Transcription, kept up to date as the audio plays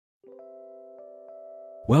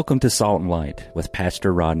Welcome to Salt and Light with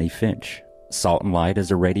Pastor Rodney Finch. Salt and Light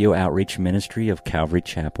is a radio outreach ministry of Calvary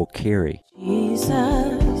Chapel, Cary. Jesus,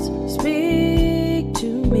 speak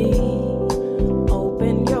to me.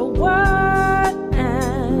 Open your word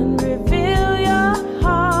and reveal your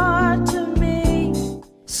heart to me.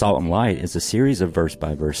 Salt and Light is a series of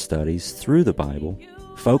verse-by-verse studies through the Bible,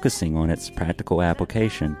 focusing on its practical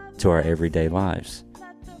application to our everyday lives.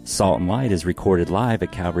 Salt and Light is recorded live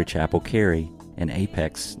at Calvary Chapel, Cary in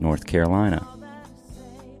Apex, North Carolina.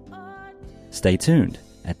 Stay tuned.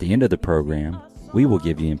 At the end of the program, we will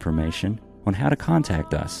give you information on how to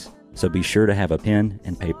contact us, so be sure to have a pen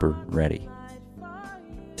and paper ready.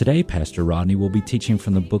 Today, Pastor Rodney will be teaching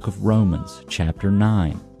from the book of Romans, chapter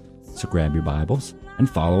 9. So grab your Bibles and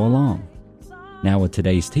follow along. Now with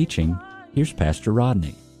today's teaching, here's Pastor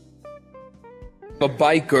Rodney. A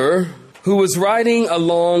biker who was riding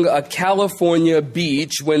along a California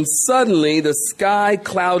beach when suddenly the sky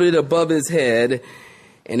clouded above his head,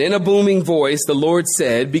 and in a booming voice the Lord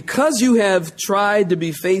said, "Because you have tried to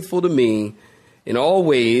be faithful to me in all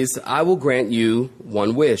ways, I will grant you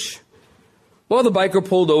one wish." Well, the biker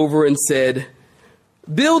pulled over and said,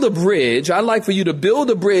 "Build a bridge. I'd like for you to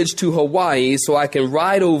build a bridge to Hawaii so I can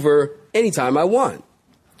ride over anytime I want."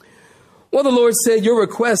 Well, the Lord said, "Your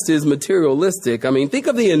request is materialistic. Think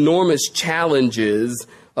of the enormous challenges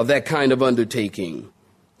of that kind of undertaking.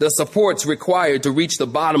 The supports required to reach the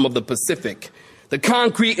bottom of the Pacific, the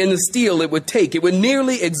concrete and the steel it would take. It would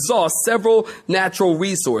nearly exhaust several natural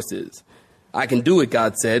resources. I can do it,"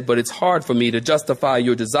 God said, "but it's hard for me to justify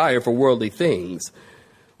your desire for worldly things.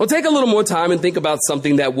 Well, take a little more time and think about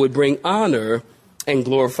something that would bring honor and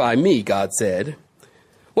glorify me," God said.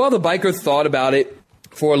 Well, the biker thought about it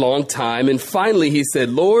for a long time, and finally he said,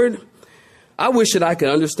 "Lord, I wish that I could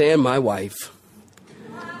understand my wife.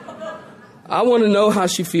 I want to know how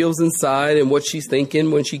she feels inside and what she's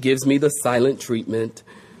thinking when she gives me the silent treatment,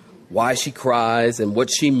 why she cries and what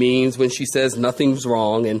she means when she says nothing's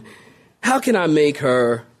wrong, and how can I make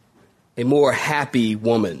her a more happy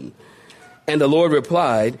woman?" And the Lord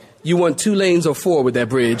replied, "You want 2 lanes or 4 with that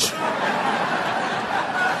bridge?"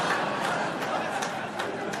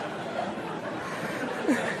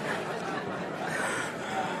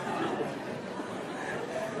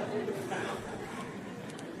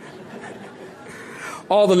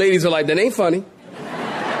 All the ladies are like, "That ain't funny.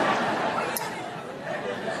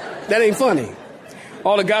 That ain't funny."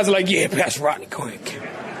 All the guys are like, "Yeah, Pastor Rodney, quick."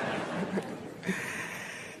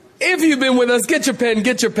 If you've been with us, get your pen,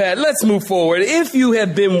 get your pad. Let's move forward. If you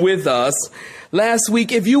have been with us last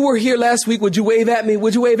week, if you were here last week, would you wave at me?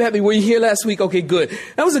 Would you wave at me? Were you here last week? Okay, good.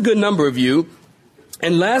 That was a good number of you.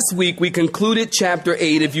 And last week, we concluded chapter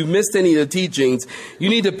 8. If you missed any of the teachings, you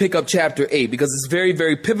need to pick up chapter 8 because it's very,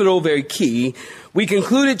 very pivotal, very key. We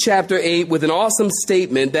concluded chapter 8 with an awesome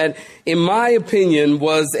statement that, in my opinion,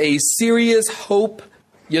 was a serious hope,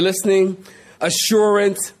 you're listening,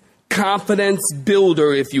 assurance, confidence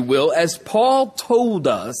builder, if you will, as Paul told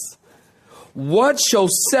us, "What shall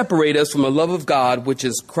separate us from the love of God, which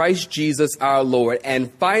is Christ Jesus our Lord?"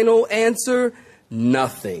 And final answer,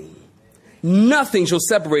 nothing. Nothing shall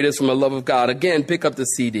separate us from the love of God. Again, pick up the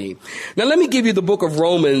CD. Now, let me give you the book of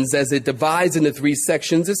Romans as it divides into 3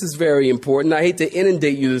 sections. This is very important. I hate to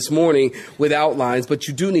inundate you this morning with outlines, but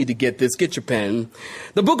you do need to get this. Get your pen.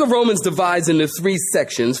 The book of Romans divides into 3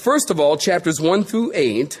 sections. First of all, chapters 1 through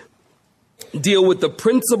 8 deal with the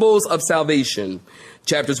principles of salvation.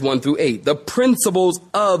 Chapters 1 through 8, the principles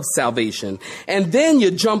of salvation. And then you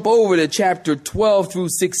jump over to chapter 12 through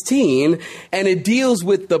 16, and it deals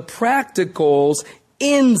with the practicals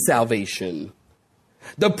in salvation.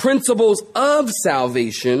 The principles of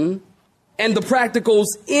salvation and the practicals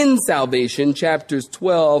in salvation, chapters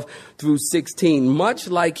 12 through 16. Much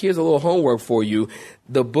like, here's a little homework for you,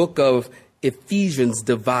 the book of Ephesians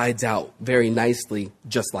divides out very nicely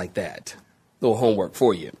just like that. Little homework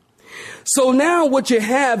for you. So now what you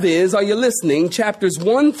have is, are you listening? Chapters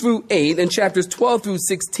 1 through 8 and chapters 12 through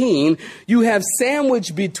 16, you have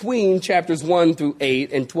sandwiched between chapters 1 through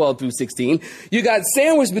 8 and 12 through 16. You got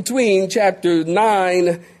sandwiched between chapter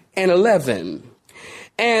 9 and 11.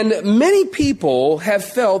 And many people have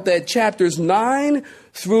felt that chapters 9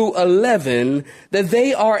 through 11, that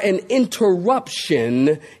they are an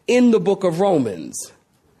interruption in the book of Romans.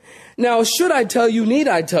 Now, should I tell you, need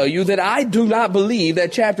I tell you, that I do not believe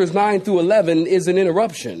that chapters 9 through 11 is an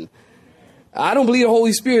interruption. I don't believe the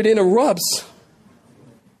Holy Spirit interrupts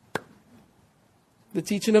the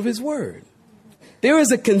teaching of his word. There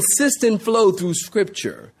is a consistent flow through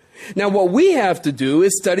Scripture. Now, what we have to do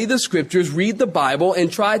is study the Scriptures, read the Bible,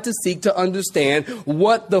 and try to seek to understand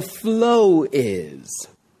what the flow is.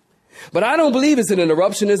 But I don't believe it's an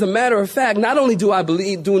interruption. As a matter of fact, not only do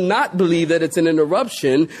not believe that it's an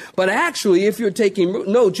interruption, but actually, if you're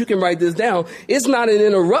taking notes, you can write this down. It's not an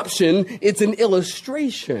interruption. It's an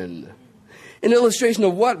illustration. An illustration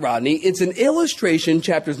of what, Rodney? It's an illustration,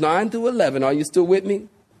 chapters 9 through 11. Are you still with me?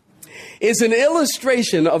 It's an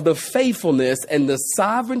illustration of the faithfulness and the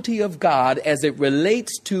sovereignty of God as it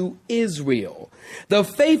relates to Israel. The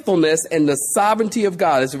faithfulness and the sovereignty of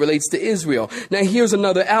God as it relates to Israel. Now, here's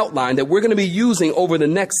another outline that we're going to be using over the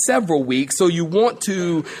next several weeks. So you want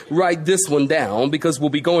to write this one down because we'll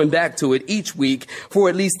be going back to it each week for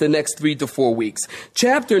at least the next 3 to 4 weeks.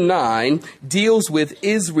 Chapter 9 deals with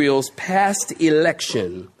Israel's past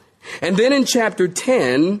election. And then in chapter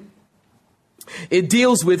 10, it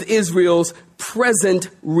deals with Israel's present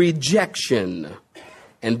rejection.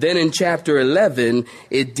 And then in chapter 11,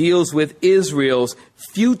 it deals with Israel's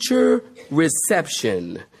future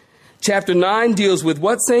reception. Chapter 9 deals with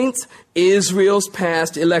what, saints? Israel's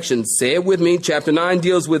past election. Say it with me. Chapter 9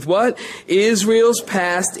 deals with what? Israel's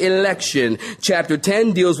past election. Chapter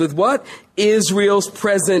 10 deals with what? Israel's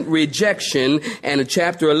present rejection. And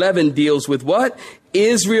chapter 11 deals with what?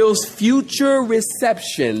 Israel's future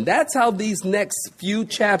reception. That's how these next few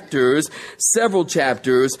chapters, several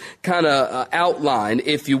chapters, kind of outline,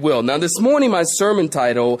 if you will. Now, this morning, my sermon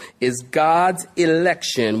title is God's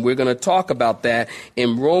Election. We're going to talk about that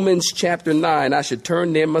in Romans chapter 9. I should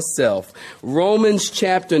turn there myself. Romans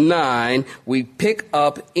chapter 9, we pick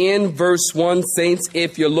up in verse 1. Saints,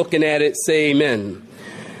 if you're looking at it, say amen.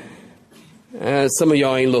 Some of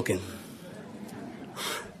y'all ain't looking.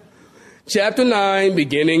 Chapter 9,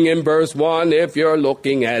 beginning in verse 1, if you're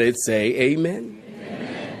looking at it, say amen.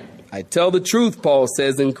 Amen. I tell the truth, Paul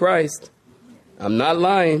says, in Christ. I'm not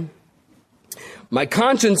lying. My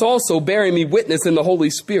conscience also bearing me witness in the Holy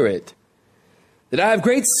Spirit, that I have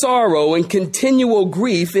great sorrow and continual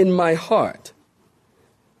grief in my heart.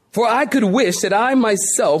 For I could wish that I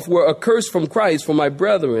myself were accursed from Christ for my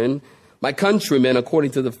brethren, my countrymen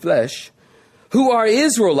according to the flesh, who are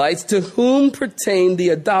Israelites, to whom pertain the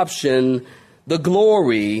adoption, the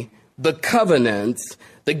glory, the covenants,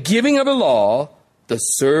 the giving of the law, the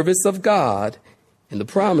service of God, and the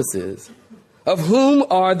promises, of whom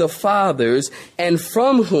are the fathers, and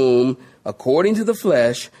from whom, according to the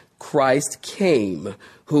flesh, Christ came,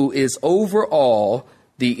 who is over all,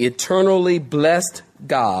 the eternally blessed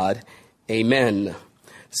God. Amen.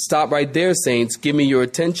 Stop right there, saints. Give me your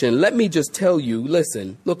attention. Let me just tell you,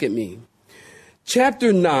 listen, look at me.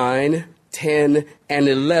 Chapter 9, 10, and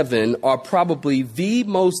 11 are probably the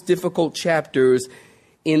most difficult chapters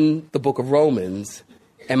in the book of Romans.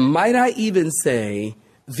 And might I even say,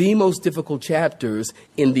 the most difficult chapters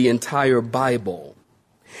in the entire Bible.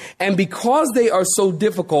 And because they are so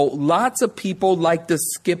difficult, lots of people like to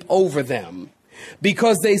skip over them.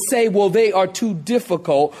 Because they say, well, they are too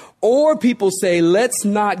difficult. Or people say, let's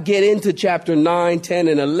not get into chapter 9, 10,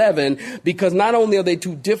 and 11, because not only are they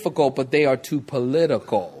too difficult, but they are too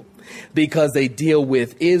political, because they deal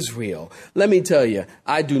with Israel. Let me tell you,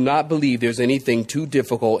 I do not believe there's anything too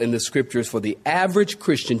difficult in the scriptures for the average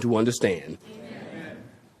Christian to understand.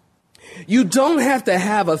 You don't have to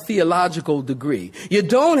have a theological degree. You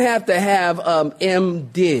don't have to have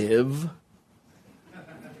MDiv.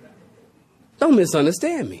 Don't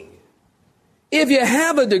misunderstand me. If you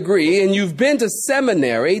have a degree and you've been to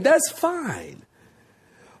seminary, that's fine.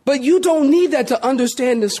 But you don't need that to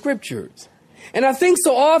understand the scriptures. And I think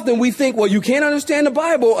so often we think, well, you can't understand the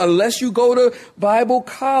Bible unless you go to Bible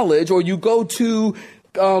college or you go to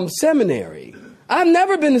seminary. I've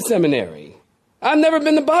never been to seminary. I've never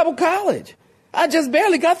been to Bible college. I just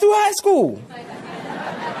barely got through high school.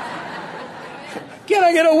 Can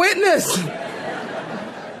I get a witness?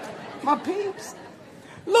 My peeps.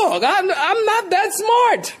 Look, I'm not that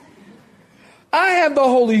smart. I have the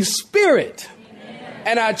Holy Spirit.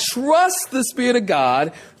 And I trust the Spirit of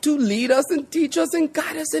God to lead us and teach us and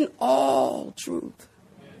guide us in all truth.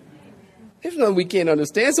 There's nothing we can't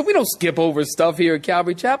understand, so we don't skip over stuff here at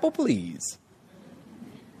Calvary Chapel, please.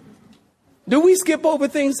 Do we skip over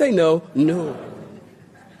things? Say no. No.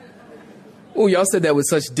 Oh, y'all said that with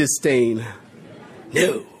such disdain.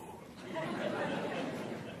 No.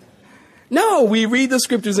 No, we read the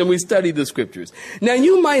scriptures and we study the scriptures. Now,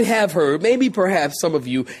 you might have heard, maybe perhaps some of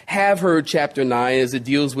you have heard chapter 9 as it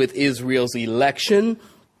deals with Israel's election.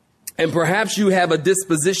 And perhaps you have a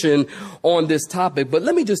disposition on this topic. But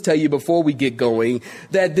let me just tell you before we get going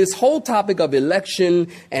that this whole topic of election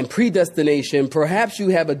and predestination, perhaps you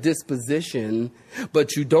have a disposition,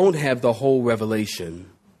 but you don't have the whole revelation.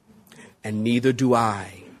 And neither do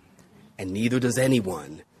I. And neither does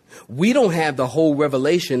anyone. We don't have the whole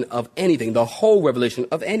revelation of anything,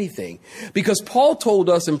 because Paul told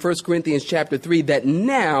us in 1 Corinthians chapter 3 that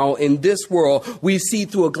now in this world we see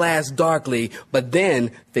through a glass darkly, but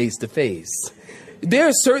then face to face. There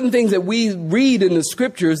are certain things that we read in the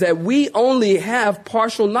scriptures that we only have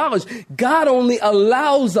partial knowledge. God only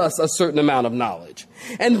allows us a certain amount of knowledge.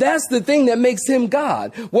 And that's the thing that makes him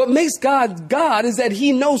God. What makes God God is that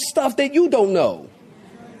he knows stuff that you don't know.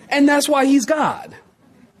 And that's why he's God.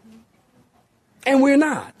 And we're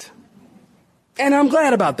not. And I'm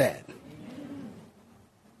glad about that.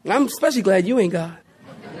 I'm especially glad you ain't God.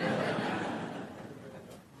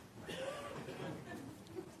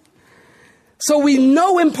 So we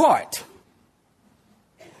know in part.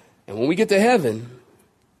 And when we get to heaven,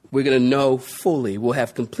 we're going to know fully. We'll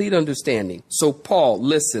have complete understanding. So Paul,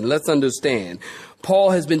 listen, let's understand.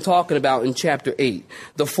 Paul has been talking about in chapter 8,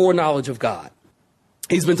 the foreknowledge of God.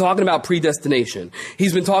 He's been talking about predestination.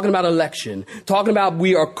 He's been talking about election, talking about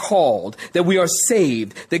we are called, that we are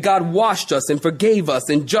saved, that God washed us and forgave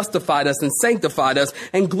us and justified us and sanctified us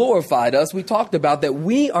and glorified us. We talked about that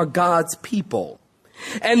we are God's people.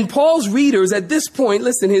 And Paul's readers at this point,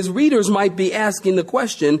 listen, his readers might be asking the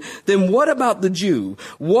question, then what about the Jew?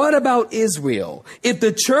 What about Israel? If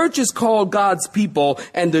the church is called God's people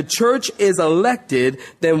and the church is elected,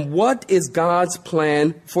 then what is God's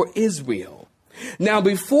plan for Israel? Now,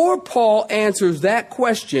 before Paul answers that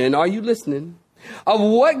question, are you listening? Of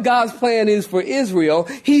what God's plan is for Israel,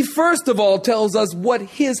 he first of all tells us what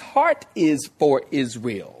his heart is for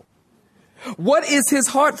Israel. What is his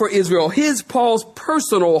heart for Israel? Paul's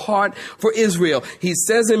personal heart for Israel. He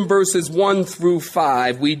says in verses 1 through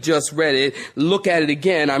 5, we just read it. Look at it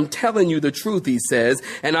again. I'm telling you the truth, he says,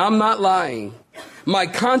 and I'm not lying. My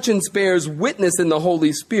conscience bears witness in the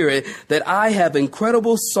Holy Spirit that I have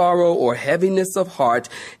incredible sorrow or heaviness of heart.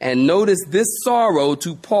 And notice this sorrow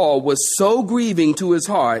to Paul was so grieving to his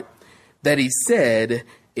heart that he said,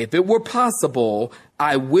 if it were possible,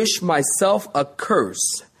 I wish myself a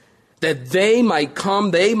curse, that they,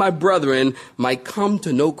 my brethren, might come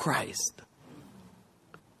to know Christ.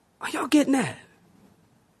 Are y'all getting that?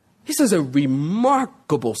 This is a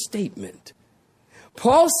remarkable statement.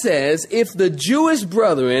 Paul says if the Jewish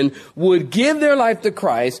brethren would give their life to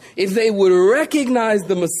Christ, if they would recognize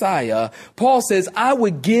the Messiah, Paul says, I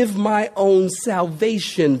would give my own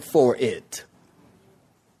salvation for it.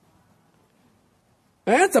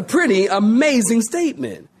 Now, that's a pretty amazing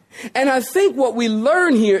statement. And I think what we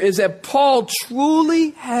learn here is that Paul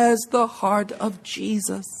truly has the heart of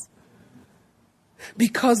Jesus.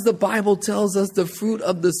 Because the Bible tells us the fruit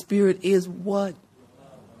of the Spirit is what?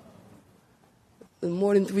 And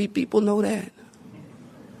more than 3 people know that.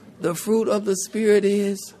 The fruit of the Spirit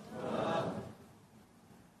is.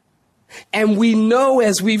 And we know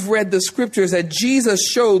as we've read the scriptures that Jesus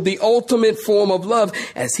showed the ultimate form of love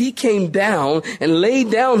as he came down and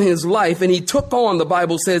laid down his life, and he took on, the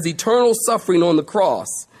Bible says, eternal suffering on the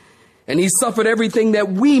cross. And he suffered everything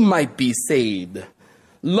that we might be saved.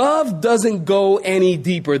 Love doesn't go any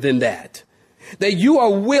deeper than that. That you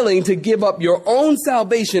are willing to give up your own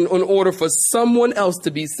salvation in order for someone else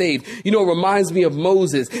to be saved. You know, it reminds me of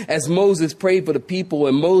Moses, as Moses prayed for the people,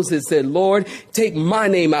 and Moses said, Lord, take my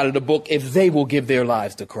name out of the book if they will give their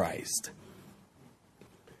lives to Christ.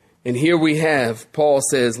 And here we have, Paul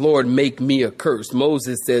says, Lord, make me a curse.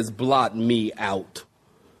 Moses says, blot me out.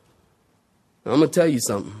 Now, I'm going to tell you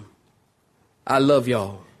something. I love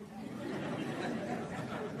y'all.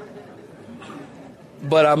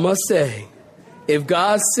 But I must say, if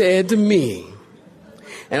God said to me,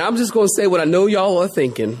 and I'm just going to say what I know y'all are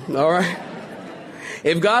thinking, all right?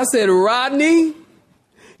 If God said, Rodney,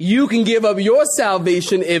 you can give up your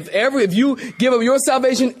salvation. If you give up your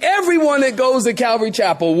salvation, everyone that goes to Calvary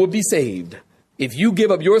Chapel will be saved. If you give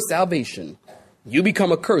up your salvation, you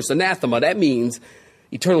become a curse, anathema. That means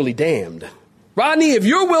eternally damned. Rodney, if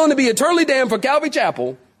you're willing to be eternally damned for Calvary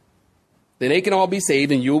Chapel, then they can all be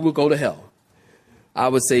saved and you will go to hell. I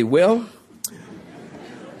would say, well,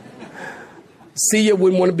 see ya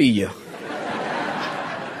wouldn't want to be ya.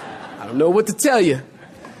 I don't know what to tell you,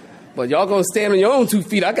 but y'all gonna stand on your own 2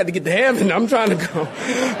 feet. I got to get to heaven. I'm trying to go.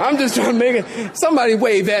 I'm just trying to make it. Somebody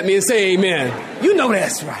wave at me and say amen. You know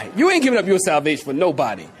that's right. You ain't giving up your salvation for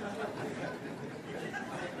nobody.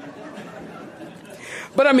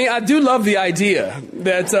 But I mean, I do love the idea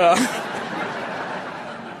that,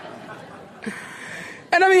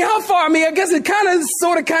 and I mean, how far? I mean, I guess it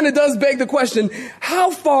kind of does beg the question,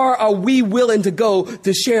 how far are we willing to go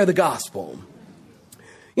to share the gospel?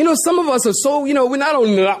 You know, some of us are so, we're not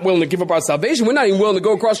only not willing to give up our salvation, we're not even willing to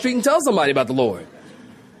go across the street and tell somebody about the Lord.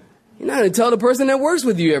 You're not going to tell the person that works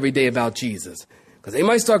with you every day about Jesus. Because they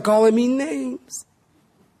might start calling me names.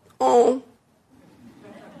 Oh.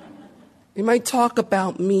 They might talk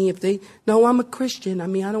about me if they know I'm a Christian. I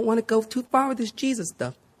mean, I don't want to go too far with this Jesus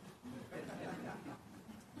stuff.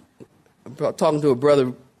 I'm talking to a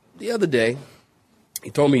brother the other day.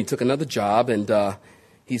 He told me he took another job, and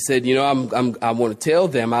he said, you know, I want to tell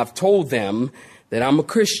them, I've told them that I'm a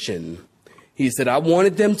Christian. He said, I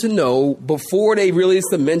wanted them to know before they really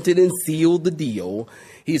cemented and sealed the deal.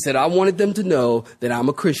 He said, I wanted them to know that I'm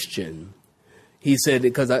a Christian. He said,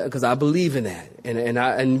 because I believe in that.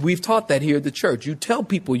 And we've taught that here at the church. You tell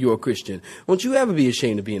people you're a Christian. Don't you ever be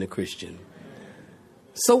ashamed of being a Christian.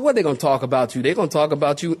 So what they're going to talk about you? They're going to talk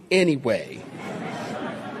about you anyway.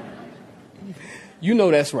 You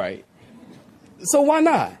know that's right. So why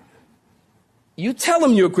not? You tell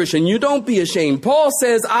them you're a Christian. You don't be ashamed. Paul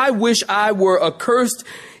says, I wish I were accursed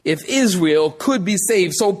if Israel could be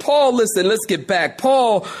saved. So Paul, listen, let's get back.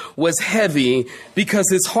 Paul was heavy because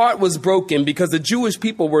his heart was broken, because the Jewish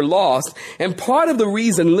people were lost. And part of the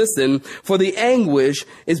reason, listen, for the anguish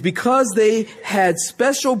is because they had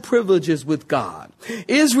special privileges with God.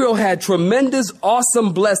 Israel had tremendous,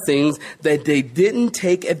 awesome blessings that they didn't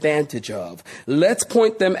take advantage of. Let's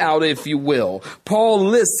point them out, if you will. Paul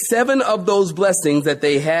lists 7 of those blessings that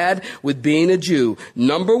they had with being a Jew.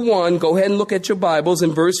 Number 1, go ahead and look at your Bibles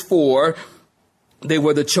in verse 4, they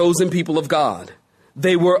were the chosen people of God.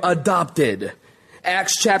 They were adopted.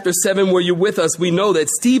 Acts chapter 7, where you're with us, we know that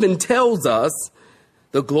Stephen tells us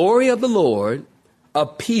the glory of the Lord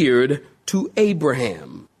appeared to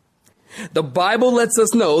Abraham. The Bible lets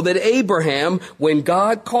us know that Abraham, when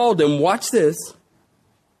God called him, watch this.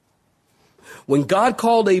 When God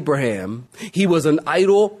called Abraham, he was an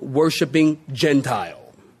idol-worshiping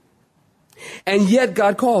Gentile. And yet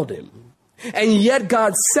God called him. And yet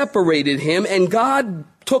God separated him, and God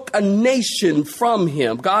took a nation from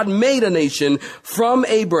him. God made a nation from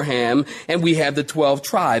Abraham, and we have the 12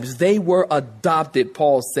 tribes. They were adopted,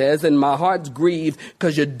 Paul says, and my heart's grieved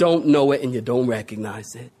because you don't know it and you don't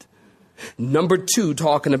recognize it. Number 2,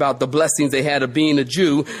 talking about the blessings they had of being a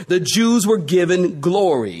Jew, the Jews were given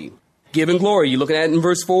glory. Given glory. You looking at it in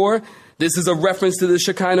verse 4? This is a reference to the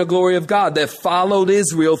Shekinah glory of God that followed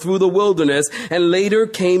Israel through the wilderness and later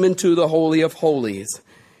came into the Holy of Holies.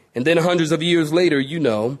 And then hundreds of years later, you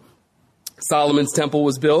know, Solomon's temple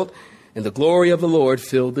was built and the glory of the Lord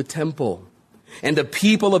filled the temple. And the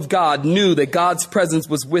people of God knew that God's presence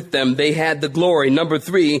was with them. They had the glory. Number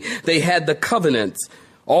 3, they had the covenants.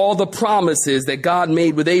 All the promises that God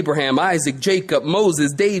made with Abraham, Isaac, Jacob,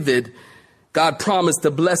 Moses, David. God promised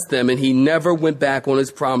to bless them, and he never went back on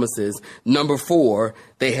his promises. Number 4,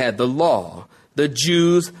 they had the law. The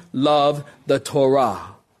Jews loved the Torah.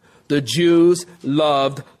 The Jews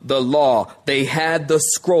loved the law. They had the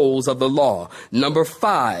scrolls of the law. Number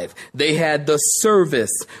 5, they had the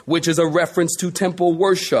service, which is a reference to temple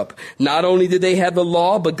worship. Not only did they have the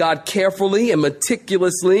law, but God carefully and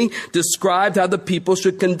meticulously described how the people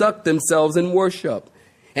should conduct themselves in worship,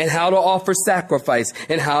 and how to offer sacrifice,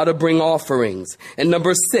 and how to bring offerings. And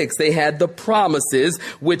number 6, they had the promises,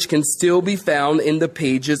 which can still be found in the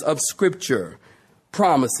pages of Scripture.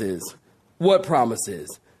 Promises. What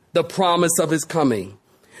promises? The promise of his coming.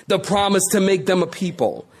 The promise to make them a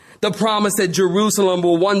people. The promise that Jerusalem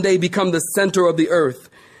will one day become the center of the earth.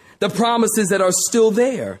 The promises that are still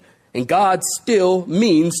there. And God still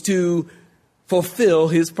means to fulfill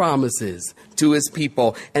his promises to his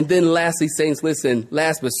people. And then lastly, saints, listen,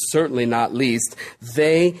 last but certainly not least,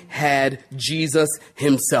 they had Jesus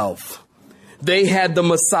himself. They had the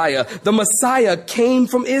Messiah. The Messiah came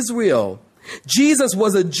from Israel. Jesus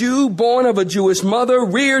was a Jew, born of a Jewish mother,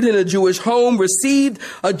 reared in a Jewish home, received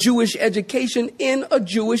a Jewish education in a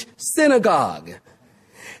Jewish synagogue.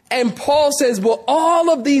 And Paul says, well,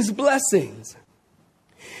 all of these blessings,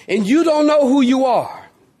 and you don't know who you are,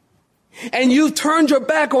 and you've turned your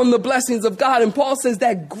back on the blessings of God. And Paul says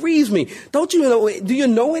that grieves me. Don't you know? Do you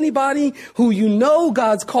know anybody who you know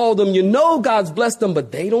God's called them, you know God's blessed them,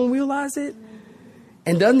 but they don't realize it?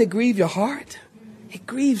 And doesn't it grieve your heart? It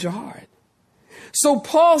grieves your heart. So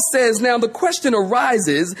Paul says, now the question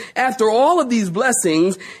arises, after all of these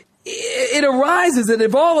blessings, it arises that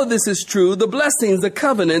if all of this is true, the blessings, the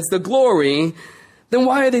covenants, the glory, then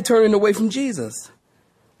why are they turning away from Jesus?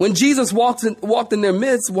 When Jesus walked in their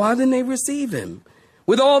midst, why didn't they receive him?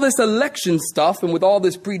 With all this election stuff and with all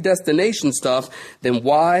this predestination stuff, then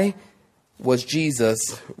why was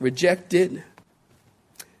Jesus rejected?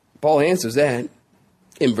 Paul answers that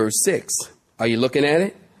in verse 6. Are you looking at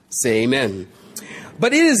it? Say amen.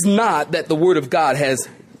 But it is not that the word of God has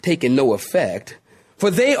taken no effect, for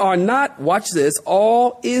they are not, watch this,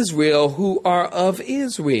 all Israel who are of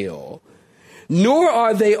Israel. Nor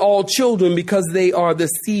are they all children, because they are the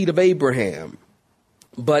seed of Abraham.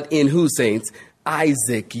 But in who, saints?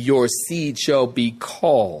 Isaac, your seed shall be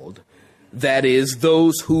called. That is,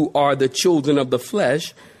 those who are the children of the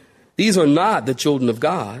flesh. These are not the children of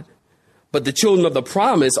God, but the children of the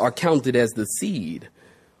promise are counted as the seed.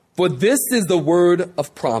 For this is the word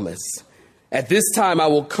of promise. At this time I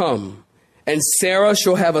will come, and Sarah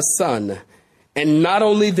shall have a son. And not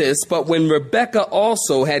only this, but when Rebekah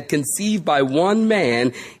also had conceived by one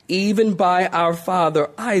man, even by our father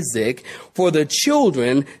Isaac, for the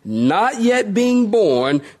children not yet being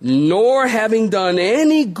born, nor having done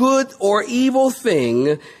any good or evil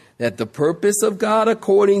thing, that the purpose of God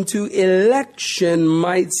according to election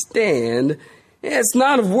might stand. It's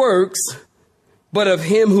not of works, but of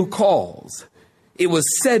him who calls. It was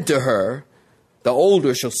said to her, the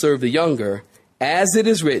older shall serve the younger, as it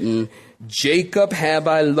is written, Jacob have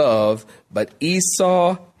I loved, but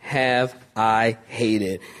Esau have I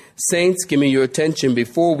hated. Saints, give me your attention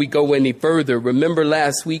before we go any further. Remember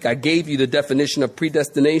last week I gave you the definition of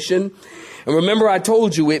predestination. And remember I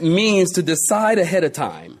told you it means to decide ahead of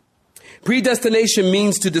time. Predestination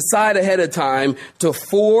means to decide ahead of time, to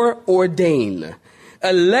foreordain.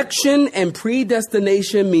 Election and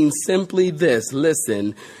predestination means simply this.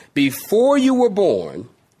 Listen, before you were born,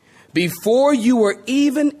 before you were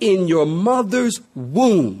even in your mother's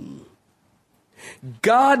womb,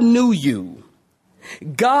 God knew you.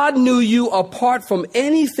 God knew you apart from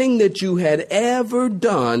anything that you had ever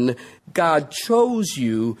done. God chose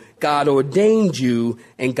you, God ordained you,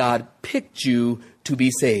 and God picked you to be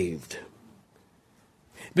saved.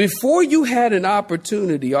 Before you had an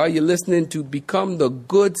opportunity, are you listening, to become the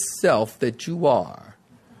good self that you are,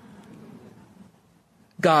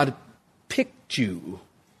 God picked you,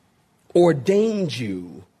 ordained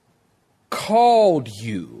you, called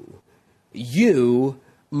you. You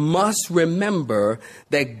must remember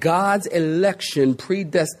that God's election,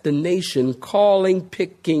 predestination, calling,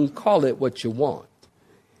 picking, call it what you want,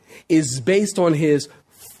 is based on his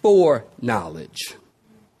foreknowledge.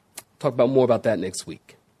 Talk about more about that next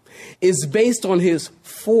week. Is based on his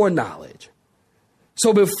foreknowledge.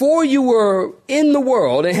 So before you were in the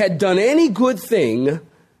world and had done any good thing,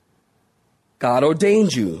 God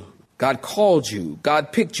ordained you. God called you.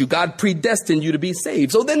 God picked you. God predestined you to be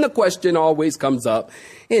saved. So then the question always comes up.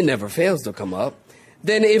 It never fails to come up.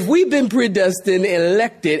 Then if we've been predestined,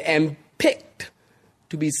 elected, and picked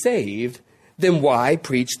to be saved, then why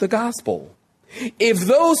preach the gospel? If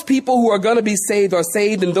those people who are going to be saved are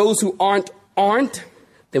saved and those who aren't,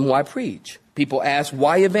 then why preach? People ask,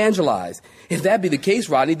 why evangelize? If that be the case,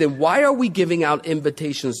 Rodney, then why are we giving out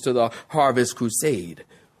invitations to the Harvest Crusade?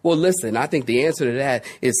 Well, listen, I think the answer to that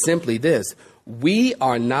is simply this. We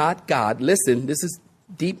are not God. Listen, this is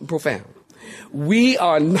deep and profound. We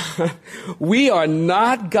are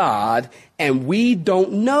not God, and we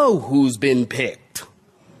don't know who's been picked.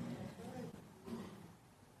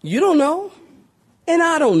 You don't know, and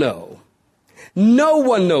I don't know. No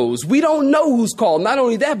one knows. We don't know who's called. Not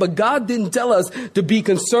only that, but God didn't tell us to be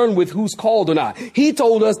concerned with who's called or not. He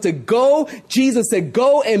told us to go. Jesus said,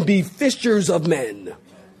 go and be fishers of men.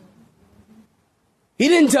 He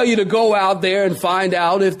didn't tell you to go out there and find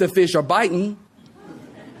out if the fish are biting.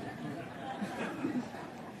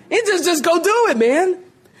 He just go do it, man.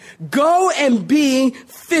 Go and be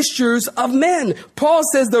fishers of men. Paul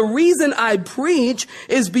says the reason I preach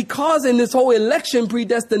is because in this whole election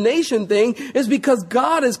predestination thing is because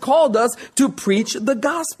God has called us to preach the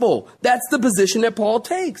gospel. That's the position that Paul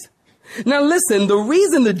takes. Now listen, the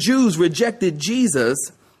reason the Jews rejected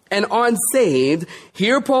Jesus and aren't saved,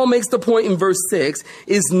 here Paul makes the point in verse 6,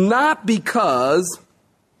 is not because,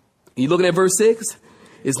 you looking at verse 6?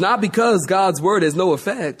 It's not because God's word has no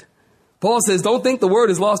effect. Paul says, don't think the word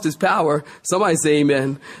has lost its power. Somebody say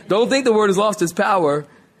amen. Don't think the word has lost its power.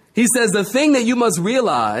 He says the thing that you must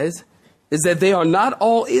realize is that they are not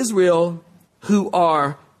all Israel who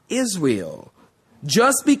are Israel.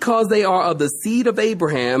 Just because they are of the seed of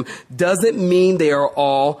Abraham doesn't mean they are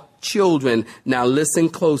all children. Now listen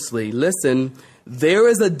closely. Listen, there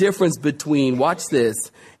is a difference between, watch this,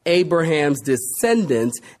 Abraham's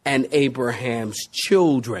descendants and Abraham's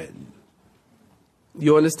children.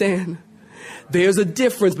 You understand? There's a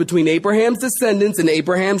difference between Abraham's descendants and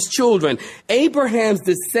Abraham's children. Abraham's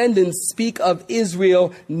descendants speak of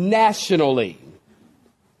Israel nationally.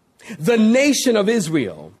 The nation of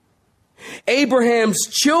Israel. Abraham's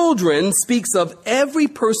children speaks of every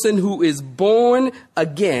person who is born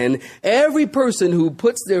again, every person who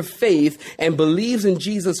puts their faith and believes in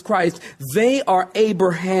Jesus Christ. They are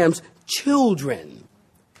Abraham's children.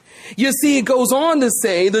 You see, it goes on to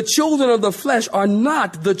say the children of the flesh are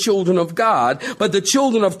not the children of God, but the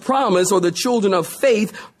children of promise or the children of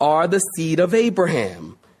faith are the seed of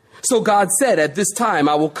Abraham. So God said, at this time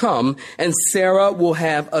I will come and Sarah will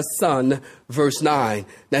have a son. Verse 9.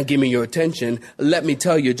 Now give me your attention. Let me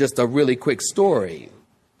tell you just a really quick story.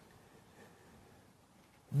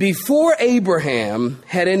 Before Abraham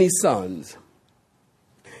had any sons,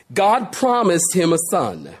 God promised him a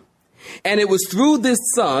son. And it was through this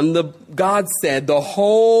son, God said the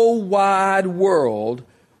whole wide world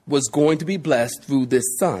was going to be blessed through this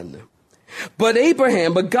son. But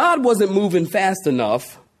God wasn't moving fast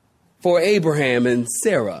enough for Abraham and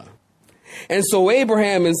Sarah. And so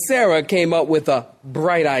Abraham and Sarah came up with a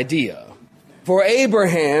bright idea. For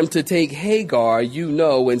Abraham to take Hagar,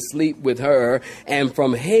 and sleep with her. And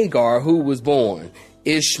from Hagar, who was born?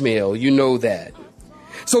 Ishmael, that.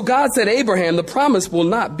 So God said, Abraham, the promise will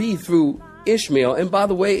not be through Ishmael. And by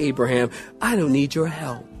the way, Abraham, I don't need your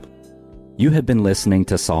help. You have been listening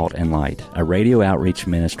to Salt and Light, a radio outreach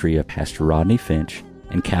ministry of Pastor Rodney Finch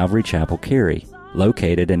and Calvary Chapel, Cary,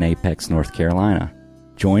 located in Apex, North Carolina.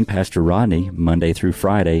 Join Pastor Rodney Monday through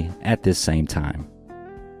Friday at this same time.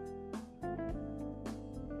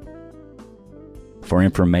 For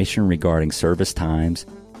information regarding service times,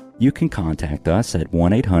 you can contact us at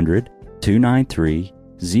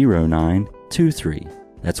 1-800-293-0923.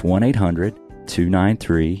 That's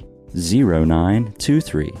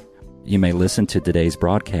 1-800-293-0923. You may listen to today's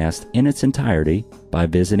broadcast in its entirety by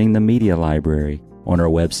visiting the media library on our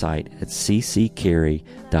website at cccary.org.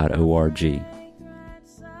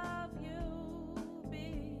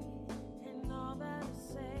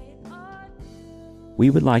 We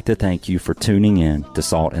would like to thank you for tuning in to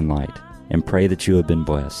Salt and Light and pray that you have been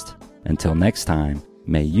blessed. Until next time,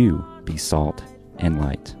 may you be salt and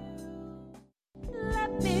light.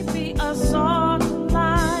 Let me be a salt.